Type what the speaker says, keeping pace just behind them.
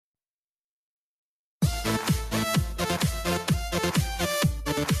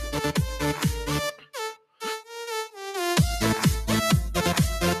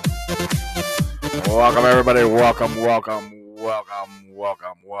Welcome, everybody. Welcome, everybody.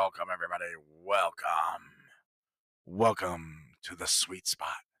 Welcome to the sweet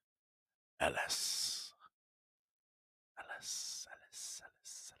spot. Ellis.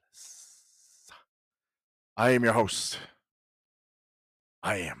 I am your host.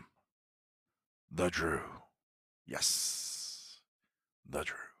 I am the Drew. Yes, the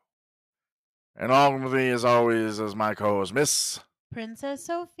Drew. And all with me, as always, is my co-host, Miss Princess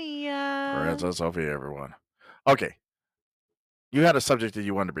Sophia. Princess Sophia, everyone. Okay. You had a subject that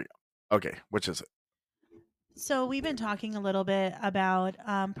you wanted to bring up. Okay, which is it? So we've been talking a little bit about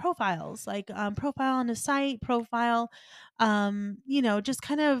profiles, like profile on a site, profile, just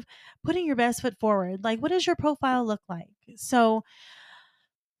kind of putting your best foot forward. Like, what does your profile look like? So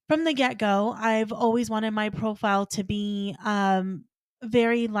from the get go, I've always wanted my profile to be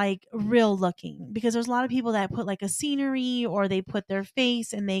very like real looking because there's a lot of people that put like a scenery or they put their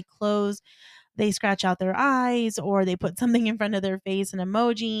face and they scratch out their eyes or they put something in front of their face, an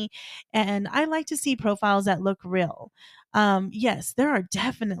emoji. And I like to see profiles that look real. Yes, there are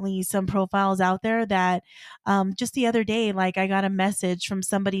definitely some profiles out there that just the other day, like I got a message from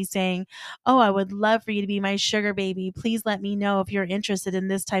somebody saying, "Oh, I would love for you to be my sugar baby. Please let me know if you're interested in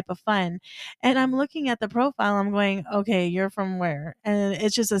this type of fun." And I'm looking at the profile, I'm going, "Okay, you're from where?" And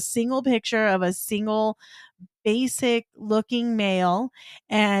it's just a single picture of a single basic looking male.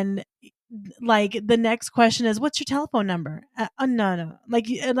 And like the next question is, what's your telephone number? No. Like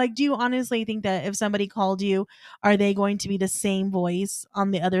do you honestly think that if somebody called you, are they going to be the same voice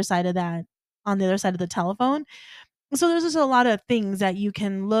on the other side of that, on the other side of the telephone? So there's just a lot of things that you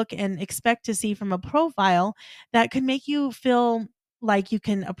can look and expect to see from a profile that could make you feel like you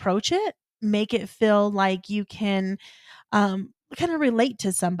can approach it, make it feel like you can kind of relate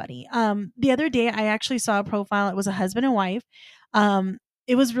to somebody. The other day, I actually saw a profile. It was a husband and wife.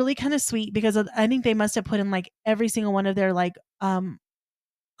 It was really kind of sweet because I think they must have put in like every single one of their like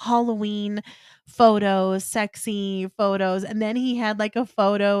Halloween photos, sexy photos, and then he had like a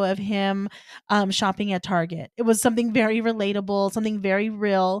photo of him shopping at Target. It was something very relatable, something very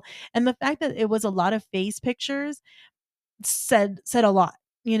real, and the fact that it was a lot of face pictures said a lot,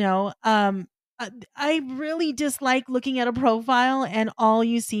 you know. I really dislike looking at a profile and all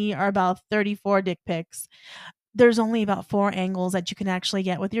you see are about 34 dick pics. There's only about 4 angles that you can actually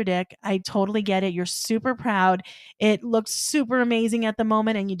get with your dick. I totally get it. You're super proud. It looks super amazing at the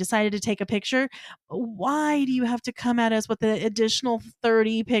moment and you decided to take a picture. Why do you have to come at us with the additional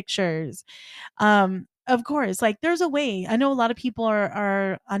 30 pictures? Of course, like there's a way. I know a lot of people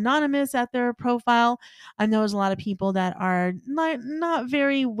are anonymous at their profile. I know there's a lot of people that are not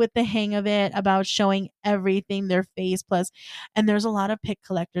very with the hang of it about showing everything their face plus, and there's a lot of pic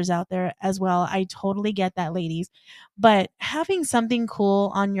collectors out there as well. I totally get that, ladies. But having something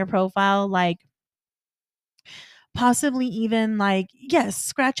cool on your profile, like possibly even like, yes,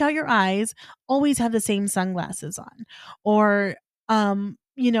 scratch out your eyes, always have the same sunglasses on, or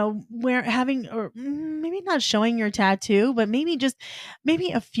where having, or maybe not showing your tattoo, but maybe just maybe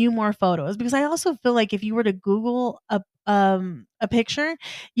a few more photos, because I also feel like if you were to google a picture,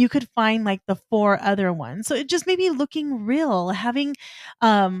 you could find like the 4 other ones. So it just maybe looking real, having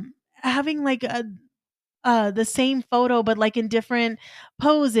like a the same photo but like in different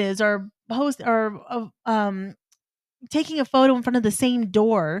poses, or post, or taking a photo in front of the same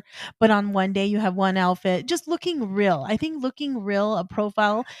door, but on one day you have one outfit, just looking real. I think looking real, a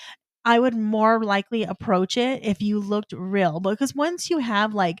profile, I would more likely approach it if you looked real. Because once you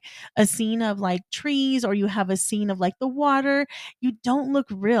have like a scene of like trees, or you have a scene of like the water, you don't look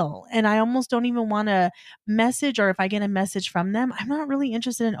real. And I almost don't even want to message, or if I get a message from them, I'm not really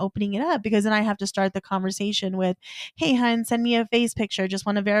interested in opening it up, because then I have to start the conversation with, "Hey, hun, send me a face picture. Just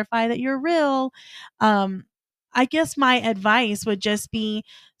want to verify that you're real." Um, I guess my advice would just be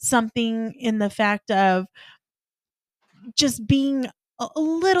something in the fact of just being a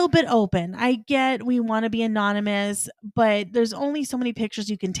little bit open. I get we want to be anonymous, but there's only so many pictures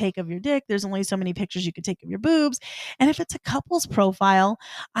you can take of your dick. There's only so many pictures you can take of your boobs. And if it's a couple's profile,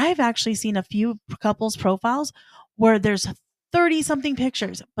 I've actually seen a few couples profiles where there's 30 something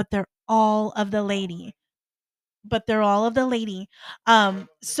pictures, but they're all of the lady. But they're all of the lady.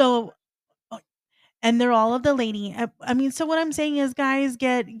 So and they're all of the lady. I mean, so what I'm saying is, guys,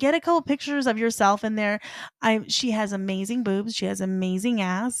 get a couple pictures of yourself in there. I She has amazing boobs. She has amazing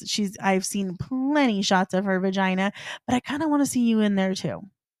ass. I've seen plenty shots of her vagina, but I kind of want to see you in there too.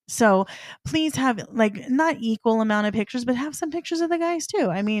 So please have like not equal amount of pictures, but have some pictures of the guys too.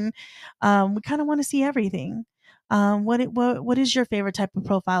 I mean, we kind of want to see everything. What is your favorite type of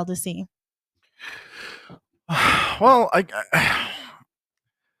profile to see? Well,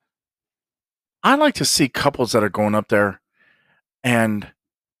 I like to see couples that are going up there and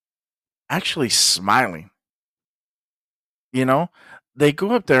actually smiling. You know, they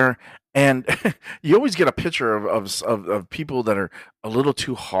go up there and you always get a picture of people that are a little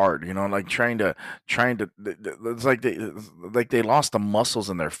too hard, like it's like they lost the muscles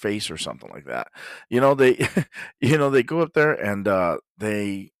in their face or something like that. They they go up there and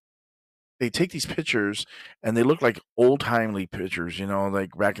they take these pictures and they look like old timely pictures,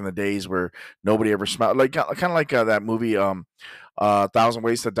 like back in the days where nobody ever smiled, like kind of like that movie, Thousand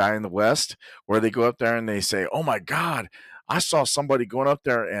Ways to Die in the West, where they go up there and they say, "Oh my God, I saw somebody going up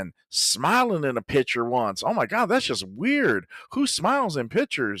there and smiling in a picture once. Oh my God, that's just weird. Who smiles in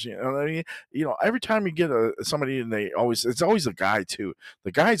pictures?" You know what I mean? Every time you get somebody and it's always a guy too.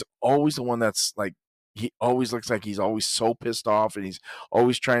 The guy's always the one that's like. He always looks like he's always so pissed off, and he's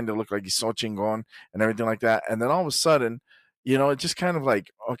always trying to look like he's so chingon and everything like that. And then all of a sudden, it just kind of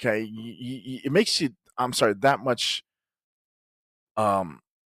like, okay, it makes you, I'm sorry, that much, um,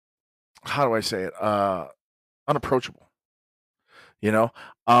 how do I say it? Unapproachable, you know?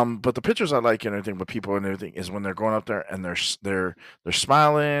 But the pictures I like and everything with people and everything is when they're going up there and they're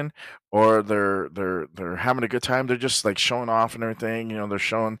smiling, or they're having a good time. They're just like showing off and everything. They're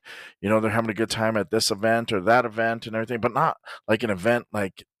showing, they're having a good time at this event or that event and everything, but not like an event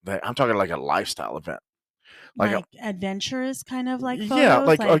like that. I'm talking like a lifestyle event. Like Like adventurous kind of like yeah,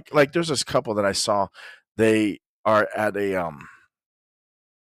 photos, like like there's this couple that I saw. They are at a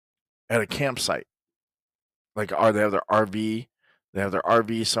campsite. Like, they have their RV. They have their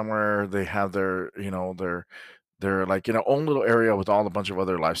RV somewhere. They have they're like in a own little area with all a bunch of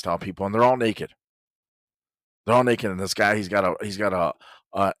other lifestyle people, and they're all naked. They're all naked, and this guy, he's got a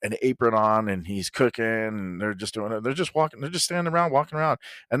an apron on, and he's cooking, and they're just doing it. They're just walking. They're just standing around, walking around,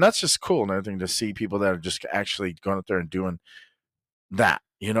 and that's just cool and everything to see people that are just actually going up there and doing that.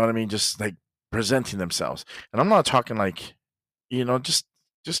 You know what I mean? Just like presenting themselves. And I'm not talking like, just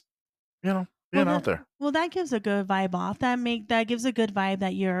well being out that there. that gives a good vibe off. That gives a good vibe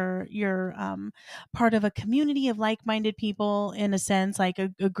that you're part of a community of like-minded people, in a sense, like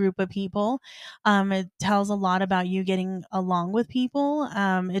a group of people. It tells a lot about you getting along with people.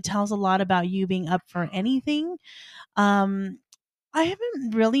 It tells a lot about you being up for anything. Um I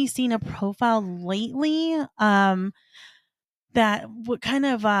haven't really seen a profile lately that would kind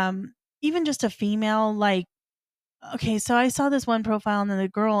of even just a female, like, okay, so I saw this one profile, and then the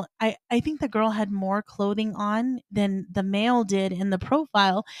girl, I think the girl had more clothing on than the male did in the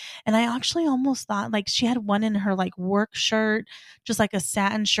profile, and I actually almost thought like she had one in her like work shirt, just like a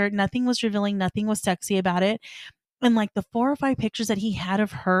satin shirt. Nothing was revealing, nothing was sexy about it. And like the 4 or 5 pictures that he had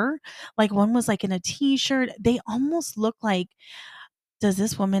of her, like one was like in a t-shirt. They almost look like, does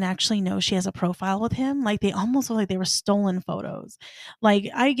this woman actually know she has a profile with him? Like, they almost look like they were stolen photos. Like,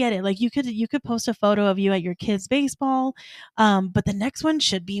 I get it. Like, you could post a photo of you at your kid's baseball, but the next one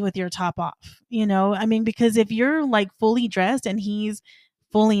should be with your top off. I mean, because if you're like fully dressed and he's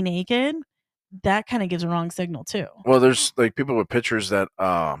fully naked, that kind of gives a wrong signal too. Well, there's like people with pictures that,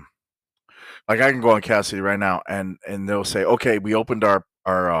 like I can go on Cassidy right now and they'll say, "Okay, we opened our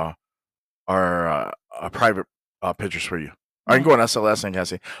private pictures for you." I can go Right. on SLS and can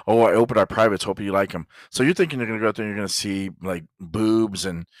say, "Oh, I opened our privates. Hope you like them." So you're thinking you're gonna go out there and you're gonna see like boobs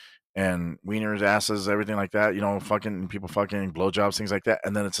and wieners, asses, everything like that. Fucking people, fucking blowjobs, things like that,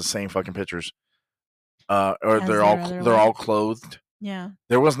 and then it's the same fucking pictures. Or As they're their all other they're all life. clothed. Yeah.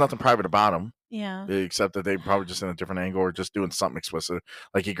 There was nothing private about them, Yeah. except that they probably just in a different angle or just doing something explicit.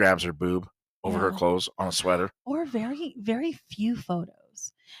 Like he grabs her boob over her Yeah. clothes on a sweater. Or very, very few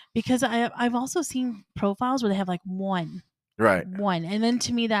photos. Because I've also seen profiles where they have like Right. one, and then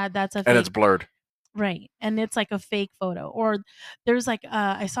to me that's a And it's fake. blurred. Right, and it's like a fake photo. Or there's like,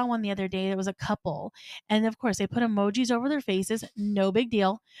 I saw one the other day that was a couple, and of course they put emojis over their faces, no big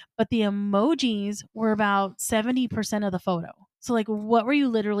deal, but the emojis were about 70% of the photo. So like, what were you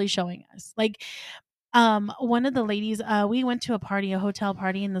literally showing us? Like, one of the ladies, we went to a party, a hotel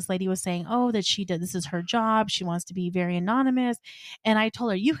party, and this lady was saying, "Oh, that she did, this is her job. She wants to be very anonymous." And I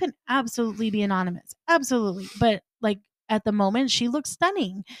told her, "You can absolutely be anonymous, absolutely, but like." At the moment, she looks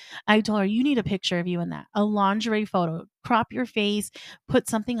stunning. I told her, "You need a picture of you in that, a lingerie photo. Crop your face, put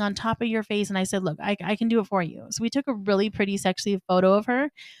something on top of your face." And I said, "Look, I can do it for you." So we took a really pretty, sexy photo of her.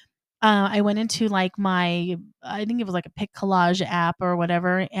 I went into like I think it was like a pic collage app or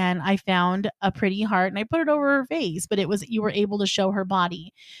whatever, and I found a pretty heart and I put it over her face. But you were able to show her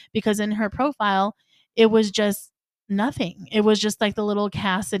body, because in her profile, it was just nothing. It was just like the little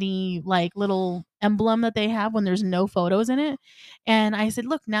Cassidy, like little emblem that they have when there's no photos in it. And I said,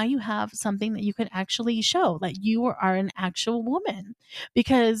 "Look, now you have something that you could actually show, like you are an actual woman."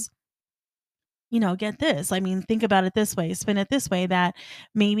 Because get this. I mean, think about it this way, spin it this way, that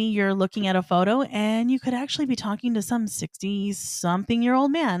maybe you're looking at a photo and you could actually be talking to some 60 something year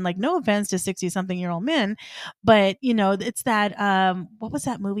old man. Like, no offense to 60 something year old men, but it's that what was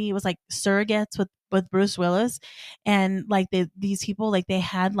that movie? It was like Surrogates with Bruce Willis, and like these people, like they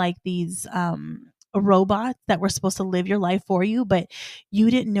had like these robots that were supposed to live your life for you, but you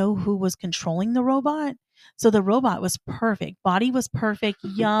didn't know who was controlling the robot. So the robot was perfect. Body was perfect, Oh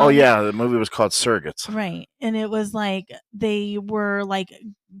young. yeah, the movie was called Surrogates. Right. And it was like they were like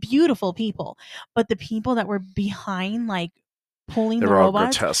beautiful people, but the people that were behind, like pulling They the were all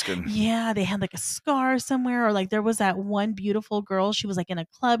robots, grotesque and yeah, they had like a scar somewhere, or like there was that one beautiful girl. She was like in a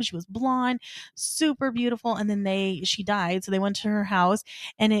club. She was blonde, super beautiful. And then she died. So they went to her house,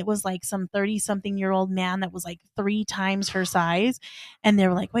 and it was like some 30 something year old man that was like 3 times her size. And they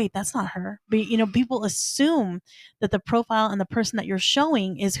were like, wait, that's not her. But, people assume that the profile and the person that you're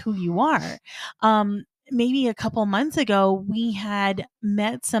showing is who you are. Maybe a couple months ago, we had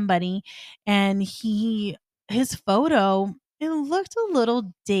met somebody, and his photo, it looked a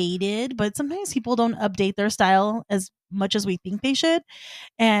little dated, but sometimes people don't update their style as much as we think they should.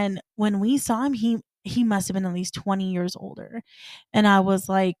 And when we saw him, he must have been at least 20 years older. And I was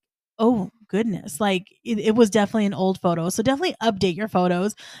like, oh goodness, like it was definitely an old photo. So definitely update your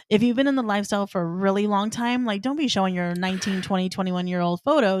photos. If you've been in the lifestyle for a really long time, like don't be showing your 19, 20, 21-year old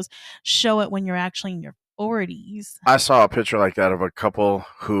photos. Show it when you're actually in your 40s. I saw a picture like that of a couple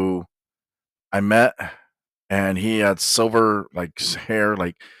who I met, and he had silver like hair,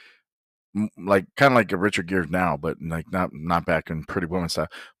 like kind of like a Richard Gere now, but like not back in Pretty Woman style.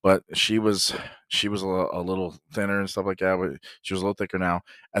 But she was a little thinner and stuff like that. But she was a little thicker now.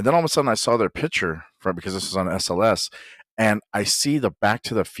 And then all of a sudden, I saw their picture from, because this is on SLS, and I see the Back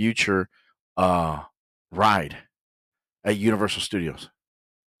to the Future uh ride at Universal Studios.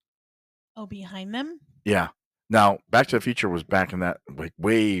 Oh, behind them? Yeah. Now, Back to the Future was back in that, like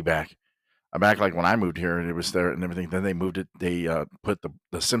way back. Back like when I moved here, and it was there and everything. Then they moved it. They put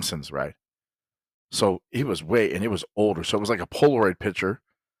the Simpsons ride. So it was and it was older. So it was like a Polaroid picture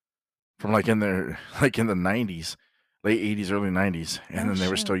from like in the like in the 90s, late 80s, early 90s, and Oh, then they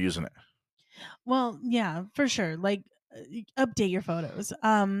were shoot. still using it. Well, yeah, for sure. Like update your photos.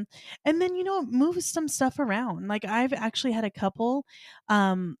 And then move some stuff around. Like I've actually had a couple,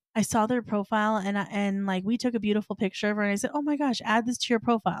 I saw their profile, and like we took a beautiful picture of her, and I said, "Oh my gosh, add this to your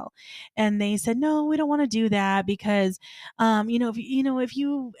profile." And they said, "No, we don't want to do that because if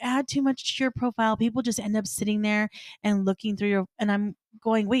you add too much to your profile, people just end up sitting there and looking through your." And I'm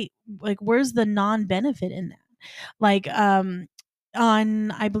going, "Wait, like where's the non-benefit in that?" Like on,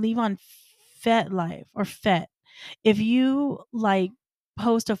 I believe, on FetLife or Fet, if you like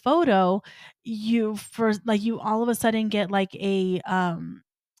post a photo, you all of a sudden get like a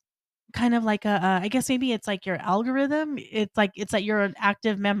kind of like I guess maybe it's like your algorithm. It's like you're an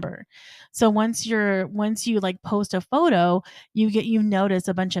active member. So once you like post a photo, you notice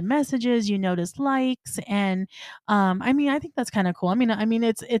a bunch of messages, you notice likes, and I mean, I think that's kind of cool. I mean,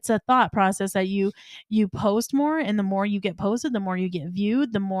 it's a thought process that you post more, and the more you get posted, the more you get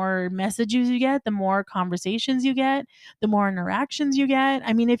viewed, the more messages you get, the more conversations you get, the more interactions you get.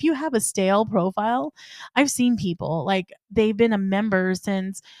 I mean, if you have a stale profile, I've seen people like they've been a member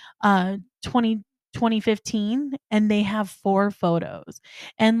since 20 2015, and they have 4 photos.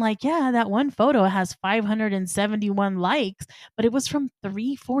 And like, yeah, that one photo has 571 likes, but it was from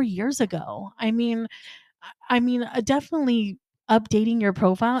 3-4 years ago. I mean, definitely updating your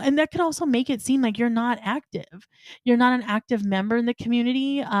profile, and that could also make it seem like you're not active. You're not an active member in the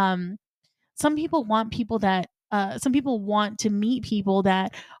community. Some people want to meet people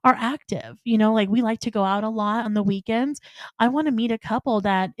that are active. Like we like to go out a lot on the weekends. I want to meet a couple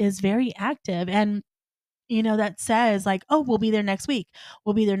that is very active, and that says like, oh, we'll be there next week,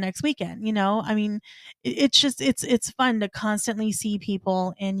 we'll be there next weekend. I mean, it's just it's fun to constantly see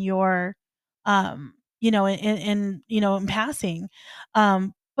people in your in passing.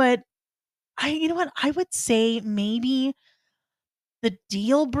 But what I would say, maybe the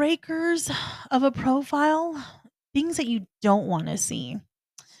deal breakers of a profile, things that you don't want to see.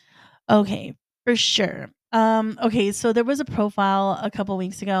 Okay, for sure. Okay, so there was a profile a couple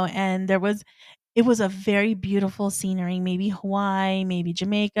weeks ago, and it was a very beautiful scenery, maybe Hawaii, maybe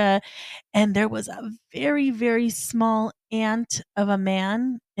Jamaica, and there was a very, very small ant of a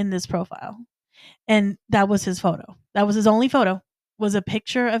man in this profile. And that was his photo. That was his only photo. Was a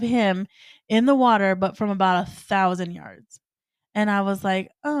picture of him in the water, but from about 1,000 yards. And I was like,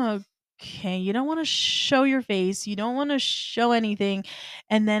 "Oh, okay, you don't want to show your face, you don't want to show anything.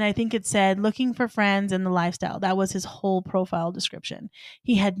 And then I think it said looking for friends and the lifestyle. That was his whole profile description.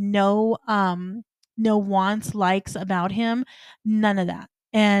 He had no wants, likes about him, none of that.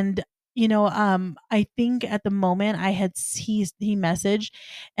 And I think at the moment he messaged,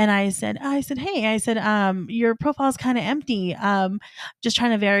 and I said, "Hey," I said, "your profile's kind of empty. Just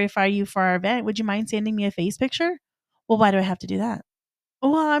trying to verify you for our event. Would you mind sending me a face picture?" Well, why do I have to do that?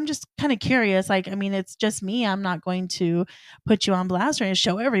 Well, I'm just kind of curious. Like, I mean, it's just me. I'm not going to put you on blast or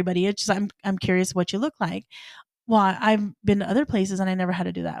show everybody. It's just I'm curious what you look like. Well, I've been to other places and I never had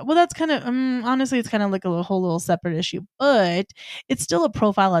to do that. Well, that's kind of honestly, it's kind of like a whole little separate issue, but it's still a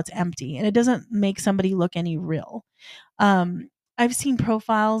profile that's empty and it doesn't make somebody look any real. Um, I've seen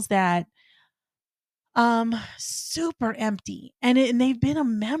profiles that super empty, and they've been a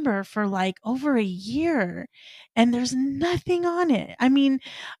member for like over a year and there's nothing on it. I mean,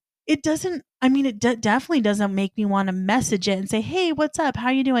 it definitely doesn't make me want to message it and say, "Hey, what's up? How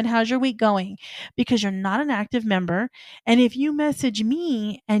you doing? How's your week going?" Because you're not an active member. And if you message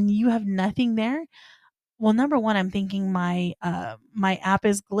me and you have nothing there, well, number one, I'm thinking my app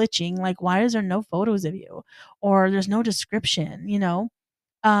is glitching. Like, why is there no photos of you, or there's no description? And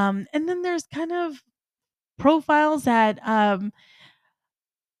then there's kind of profiles that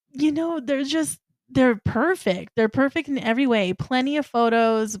they're just they're perfect. They're perfect in every way. Plenty of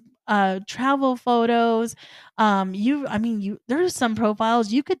photos, travel photos. There's some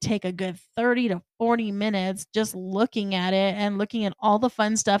profiles you could take a good 30 to 40 minutes just looking at it and looking at all the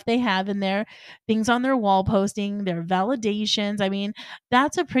fun stuff they have in there, things on their wall posting, their validations. I mean,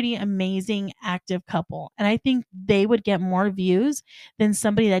 that's a pretty amazing active couple. And I think they would get more views than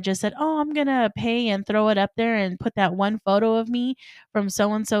somebody that just said, "Oh, I'm gonna pay and throw it up there and put that one photo of me from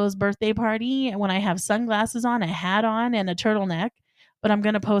so and so's birthday party when I have sunglasses on, a hat on, and a turtleneck, but I'm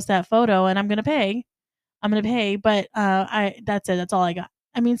gonna post that photo and I'm gonna pay. I'm gonna pay." But I that's it. That's all I got.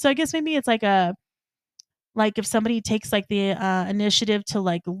 I mean, so I guess maybe it's like if somebody takes like the initiative to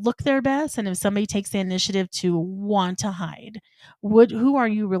like look their best, and if somebody takes the initiative to want to hide, would who are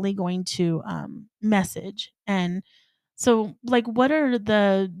you really going to message? And so, like, what are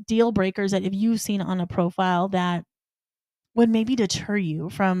the deal breakers that if you've seen on a profile that would maybe deter you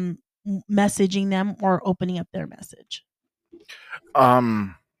from messaging them or opening up their message?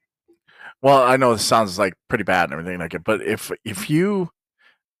 Um, well, I know this sounds like pretty bad and everything like it, but if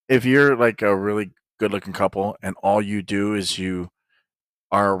you're like a really good looking couple and all you do is you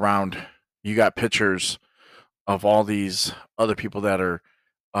are around, you got pictures of all these other people that are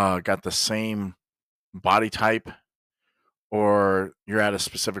got the same body type, or you're at a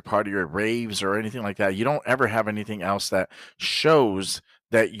specific party or at raves or anything like that. You don't ever have anything else that shows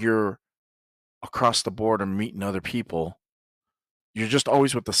that you're across the board and meeting other people. You're just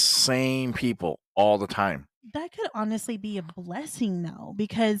always with the same people all the time. That could honestly be a blessing though,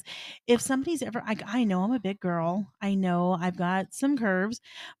 because if somebody's ever, I know I'm a big girl, I know I've got some curves,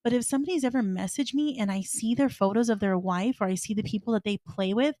 but if somebody's ever messaged me and I see their photos of their wife or I see the people that they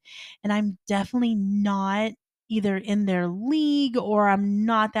play with, and I'm definitely not either in their league or I'm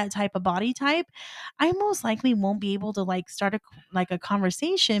not that type of body type, I most likely won't be able to like start a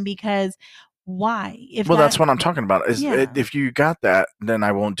conversation because why? If Well, that, that's what I'm talking about. yeah. If you got that, then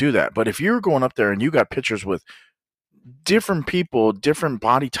I won't do that. But if you're going up there and you got pictures with different people, different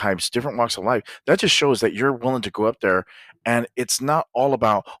body types, different walks of life, that just shows that you're willing to go up there. And it's not all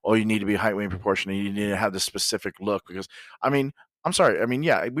about, oh, you need to be height, weight, proportion, and you need to have this specific look. Because, I mean, I'm sorry. I mean,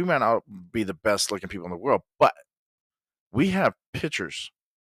 yeah, we might not be the best looking people in the world, but we have pictures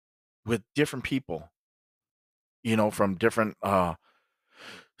with different people, from different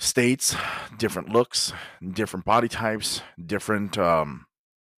states, different looks, different body types, different,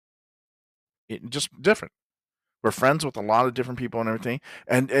 just different. We're friends with a lot of different people and everything.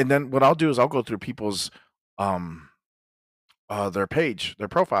 And then what I'll do is I'll go through people's um their page, their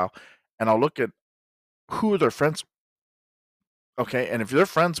profile, and I'll look at who they're friends. Okay, and if they're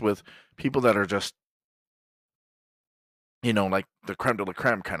friends with people that are just like the creme de la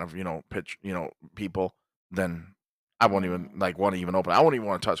creme kind of pitch people, then I won't even like want to even open. I won't even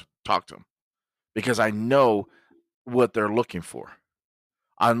want to talk to them because I know what they're looking for.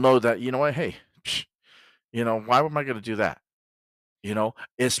 I know that what, hey, psh, why am I going to do that?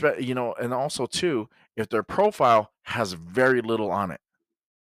 And also too, if their profile has very little on it,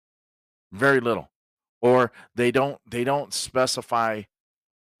 very little, or they don't specify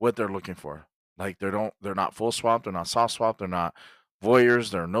what they're looking for. Like they're not full swap, they're not soft swap, they're not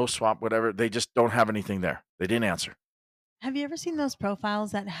voyeurs, they're no swap, whatever. They just don't have anything there. They didn't answer. Have you ever seen those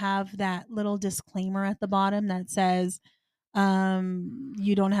profiles that have that little disclaimer at the bottom that says,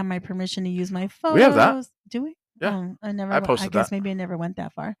 You don't have my permission to use my We have that. photos. Do we? Yeah, Oh, I I posted that. guess maybe I never went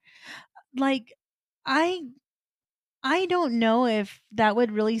that far. Like, I I don't know if that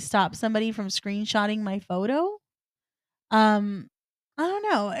would really stop somebody from screenshotting my photo. Um, I don't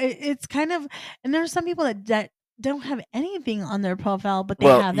know. It's kind of, and there's some people that don't have anything on their profile, but they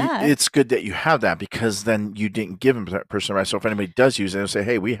Well, have that. it's good that you have that because then you didn't give them that person right. So if anybody does use it, they'll say,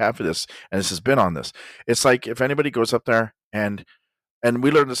 "Hey, we have this, and this has been on this." It's like if anybody goes up there and we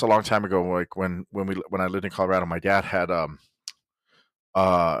learned this a long time ago, like when I lived in Colorado, my dad had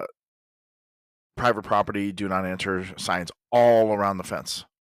uh private property, do not enter signs all around the fence,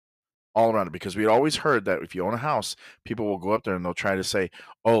 all around it, because we'd always heard that if you own a house, people will go up there and they'll try to say,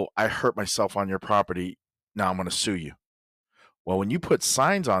 "Oh, I hurt myself on your property. Now I'm going to sue you." Well, when you put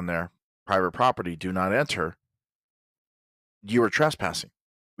signs on there, private property, do not enter, you are trespassing.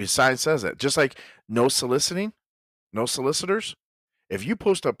 The sign says that. Just like no soliciting, no solicitors. If you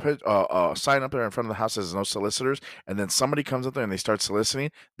post a sign up there in front of the house that says no solicitors, and then somebody comes up there and they start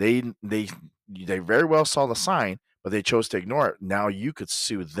soliciting, they very well saw the sign, but they chose to ignore it. Now you could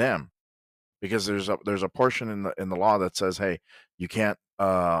sue them because there's a portion in the law that says, hey, you can't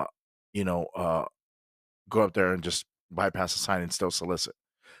you know go up there and just bypass the sign and still solicit.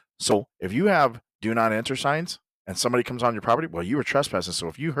 So if you have do not enter signs and somebody comes on your property, well, you were trespassing. So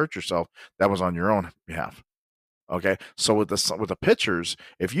if you hurt yourself, that was on your own behalf. Okay. So with the pictures,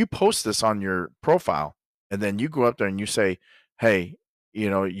 if you post this on your profile and then you go up there and you say, hey,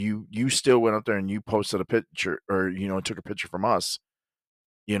 you still went up there and you posted a picture or took a picture from us,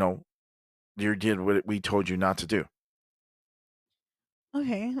 you know, you did what we told you not to do.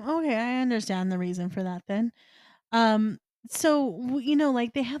 Okay, okay, I understand the reason for that then. Um, so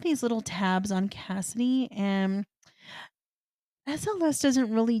like they have these little tabs on Cassidy, and SLS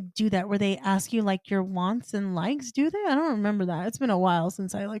doesn't really do that where they ask you like your wants and likes, do they? I don't remember that. It's been a while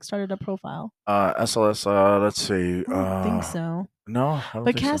since I like started a profile. SLS, let's see. I don't think so. No, I don't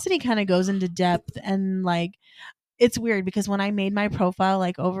But think so. Cassidy kind of goes into depth, and like it's weird because when I made my profile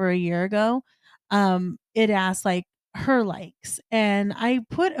like over a year ago, it asked like her likes, and I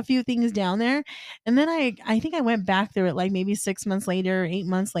put a few things down there, and then I think I went back through it like maybe 6 months later, 8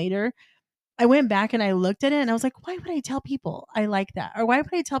 months later, I went back and I looked at it and I was like, why would I tell people I like that? Or why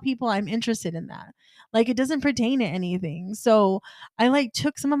would I tell people I'm interested in that? Like it doesn't pertain to anything. So I like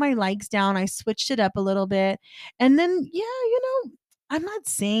took some of my likes down, I switched it up a little bit. And then, yeah, I'm not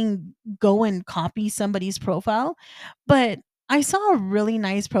saying go and copy somebody's profile, but I saw a really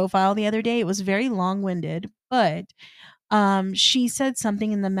nice profile the other day. It was very long winded, but she said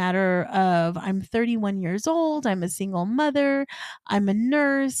something in the matter of I'm 31 years old, I'm a single mother, I'm a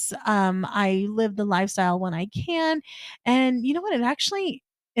nurse, I live the lifestyle when I can. And you know what? It actually,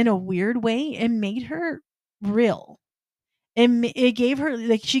 in a weird way, it made her real. It gave her,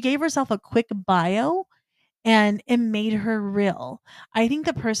 like, she gave herself a quick bio and it made her real. I think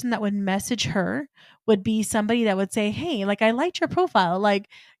the person that would message her would be somebody that would say, hey, like, I liked your profile. Like,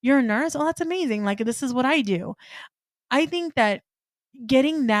 you're a nurse? Oh, that's amazing. Like, this is what I do. I think that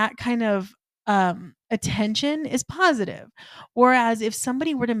getting that kind of attention is positive. Whereas if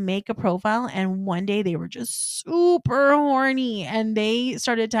somebody were to make a profile and one day they were just super horny and they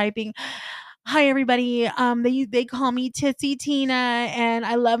started typing, "Hi everybody, they call me Titsy Tina and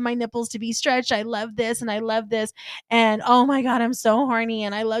I love my nipples to be stretched. I love this and I love this. And oh my god, I'm so horny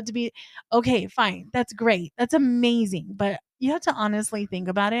and I love to be." Okay, fine. That's great. That's amazing. But you have to honestly think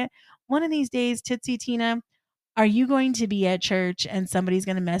about it. One of these days, Titsy Tina, are you going to be at church and somebody's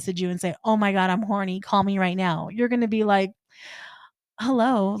going to message you and say, "Oh my god, I'm horny. Call me right now." You're going to be like,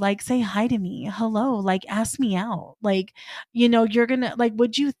 "Hello, like say hi to me. Hello, like ask me out." Like, you're going to like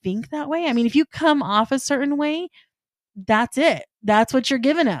would you think that way? I mean, if you come off a certain way, that's it. That's what you're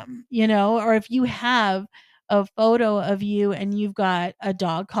giving them. Or if you have a photo of you and you've got a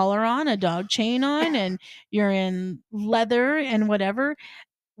dog collar on, a dog chain on, and you're in leather and whatever,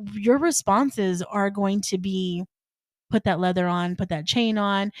 your responses are going to be put that leather on, put that chain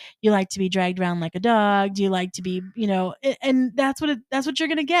on. You like to be dragged around like a dog. Do you like to be, and that's what you're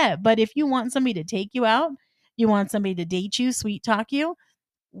going to get. But if you want somebody to take you out, you want somebody to date you, sweet talk you,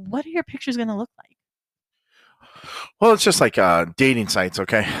 what are your pictures going to look like? Well, it's just like dating sites,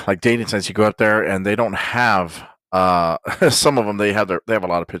 okay? Like dating sites, you go up there and they don't have some of them they have a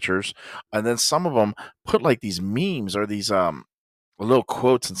lot of pictures, and then some of them put like these memes or these little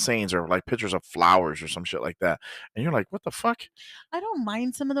quotes and sayings or like pictures of flowers or some shit like that, and you're like, what the fuck? I don't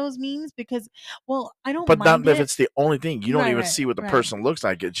mind some of those memes because, well, I don't But not mind if it. it's the only thing. You don't Right, even right, see what the right. person looks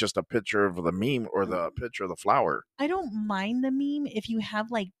like. It's just a picture of the meme or the picture of the flower. I don't mind the meme if you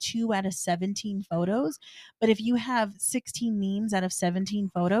have like 2 out of 17 photos, but if you have 16 memes out of 17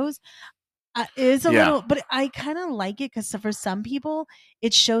 photos, it is a Yeah, little, but I kind of like it because for some people,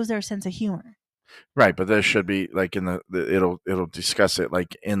 it shows their sense of humor. right. But there should be like in it'll discuss it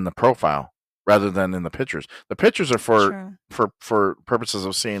like in the profile rather than in the pictures. The pictures are True. for purposes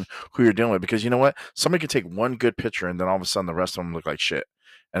of seeing who you're dealing with. Because you know what, somebody could take one good picture and then all of a sudden the rest of them look like shit.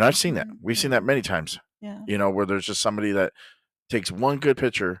 And I've seen that. We've seen that Yeah. many times. Yeah. You know, where there's just somebody that takes one good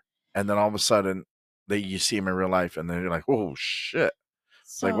picture and then all of a sudden you see him in real life and then you're like, oh shit.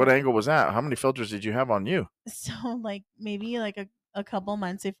 Like, what So, angle was that? How many filters did you have on you? so like maybe like a couple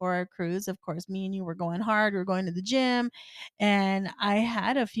months before our cruise, of course, me and you were going hard. We were going to the gym, and I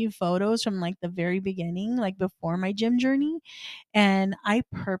had a few photos from like the very beginning, like before my gym journey, and I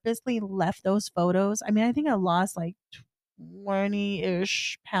purposely left those photos. I mean, I think I lost like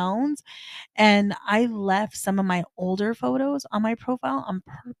 20-ish pounds, and I left some of my older photos on my profile on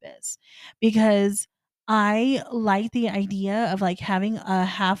purpose because I like the idea of like having a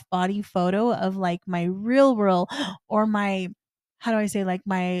half body photo of like my real or my, how do I say, like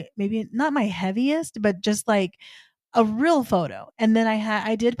my, maybe not my heaviest, but just like a real photo. And then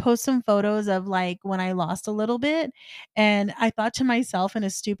I did post some photos of like when I lost a little bit, and I thought to myself in a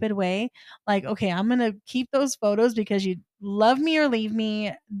stupid way, like, okay, I'm going to keep those photos because you love me or leave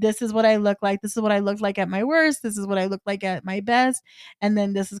me. This is what I look like. This is what I looked like at my worst. This is what I look like at my best. And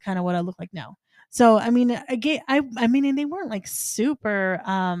then this is kind of what I look like now. So, I mean, again, I mean, and they weren't like super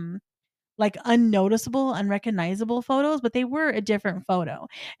like unnoticeable, unrecognizable photos, but they were a different photo.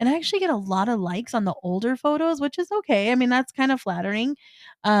 And I actually get a lot of likes on the older photos, which is okay. I mean, that's kind of flattering.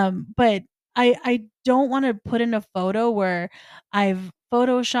 But I don't want to put in a photo where I've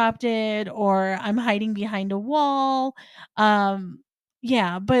photoshopped it or I'm hiding behind a wall.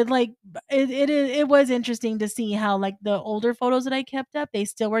 Yeah, but like it was interesting to see how like the older photos that I kept up, they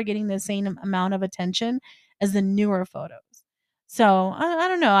still were getting the same amount of attention as the newer photos. So I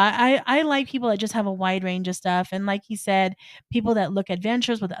don't know. I like people that just have a wide range of stuff, and like he said, people that look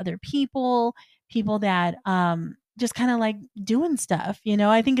adventures with other people that just kind of like doing stuff. You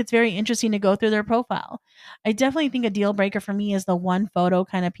know, I think it's very interesting to go through their profile. I definitely think a deal breaker for me is the one photo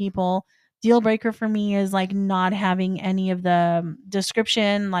kind of people. Deal breaker for me is like not having any of the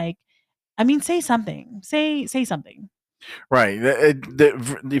description. Like, I mean, say something. Say something. Right.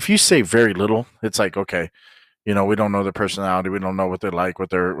 If you say very little, it's like, okay, you know, we don't know their personality, we don't know what they're like,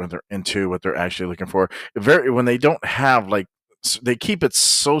 what they're into, what they're actually looking for. Very when they don't have like they keep it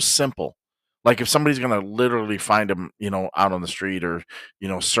so simple. Like if somebody's gonna literally find them, you know, out on the street or you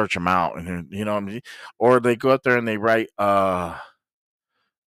know search them out, and you know, what I mean? Or they go out there and they write,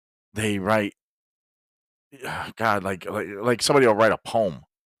 God, like somebody will write a poem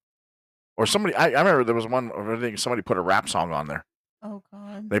or somebody. I remember there was one. I think somebody put a rap song on there. Oh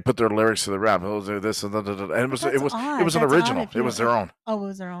God. They put their lyrics to the rap. Oh, this and, and it But was that's it odd. was an That's odd original. if It you don't was their own. oh, it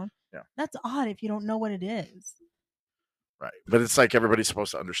was their own. Yeah. That's odd if you don't know what it is. Right. But it's like everybody's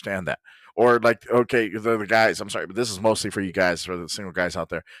supposed to understand that. Or like, okay, the guys, I'm sorry, but this is mostly for you guys, for the single guys out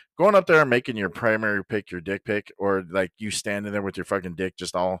there. Going up there and making your primary pick your dick pick, or like you standing there with your fucking dick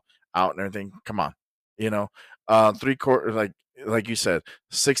just all out and everything. Come on. You know? Three quarter like you said,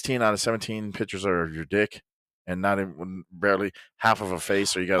 16 out of 17 pictures are of your dick and not even barely half of a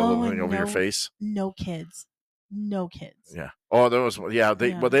face, or you got a Oh, little thing and over your face. no kids. No kids. Yeah. Oh, there was yeah,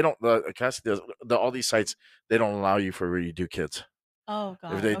 Yeah. they don't Cassie does all these sites, they don't allow you for where you do kids. Oh If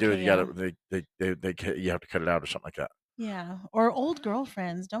God. they do it, Okay, you yeah. gotta you have to cut it out or something like that. Yeah. Or old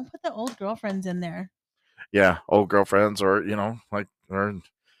girlfriends. Don't put the old girlfriends in there. Yeah, old girlfriends or you know like or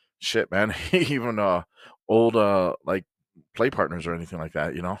shit, man. Even old like play partners or anything like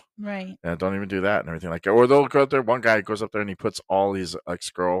that. You know, Right. and don't even do that and everything like that. Or they'll go out there. One guy goes up there and he puts all these ex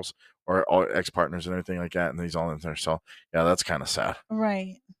girls or all ex partners and everything like that, and he's all in there. So yeah, that's kind of sad.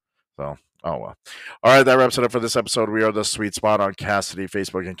 Right. So, oh well. All right, that wraps it up for this episode. We are the Sweet Spot on Cassidy,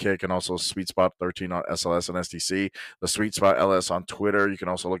 Facebook, and Kick, and also Sweet Spot 13 on SLS and SDC. The Sweet Spot LS on Twitter. You can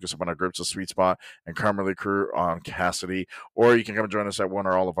also look us up on our groups, the Sweet Spot and Carmelly Crew on Cassidy, or you can come and join us at one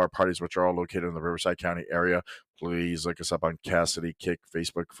or all of our parties, which are all located in the Riverside County area. Please look us up on Cassidy Kick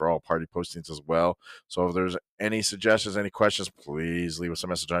Facebook for all party postings as well. So if there's any suggestions, any questions, please leave us a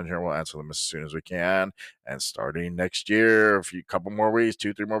message on here. We'll answer them as soon as we can. And starting next year, a few couple more weeks,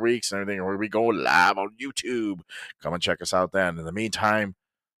 2-3 more weeks, and everything, where we go live on YouTube. Come and check us out then. In the meantime,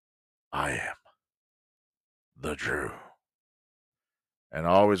 I am the Drew. And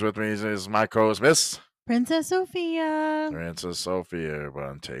always with me is my co-host, Miss Princess Sophia. Princess Sophia.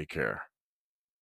 Everyone, take care.